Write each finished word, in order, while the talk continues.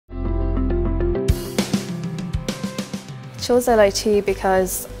Chose LIT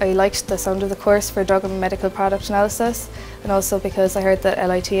because I liked the sound of the course for drug and medical product analysis, and also because I heard that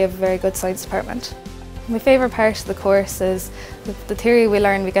LIT have a very good science department. My favourite part of the course is the theory we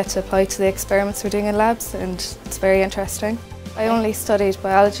learn we get to apply to the experiments we're doing in labs, and it's very interesting. I only studied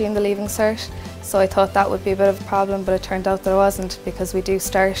biology in the Leaving Cert, so I thought that would be a bit of a problem, but it turned out that it wasn't, because we do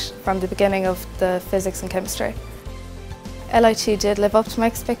start from the beginning of the physics and chemistry. LIT did live up to my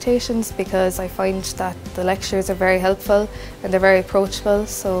expectations because I find that the lectures are very helpful and they're very approachable,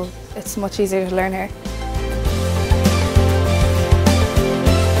 so it's much easier to learn here.